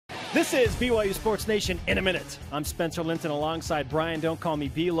This is BYU Sports Nation in a minute. I'm Spencer Linton alongside Brian, don't call me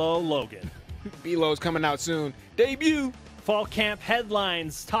B-Lo, Logan. B-Lo's coming out soon. Debut. Fall camp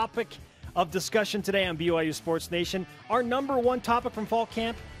headlines, topic of discussion today on BYU Sports Nation. Our number one topic from fall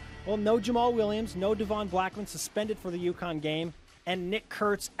camp, well, no Jamal Williams, no Devon Blackman suspended for the UConn game, and Nick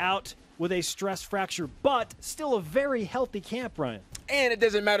Kurtz out with a stress fracture, but still a very healthy camp, Brian. And it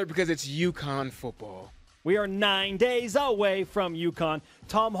doesn't matter because it's UConn football. We are 9 days away from UConn.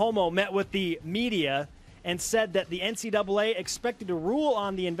 Tom Homo met with the media and said that the NCAA expected to rule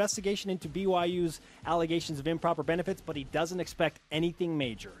on the investigation into BYU's allegations of improper benefits, but he doesn't expect anything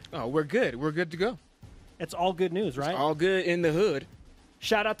major. Oh, we're good. We're good to go. It's all good news, right? It's all good in the hood.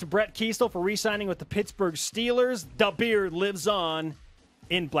 Shout out to Brett Keastel for re-signing with the Pittsburgh Steelers. The beard lives on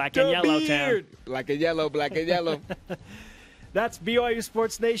in black and yellow town. Black and yellow, black and yellow. That's BYU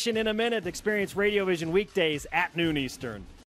Sports Nation in a minute. Experience Radio Vision weekdays at noon Eastern.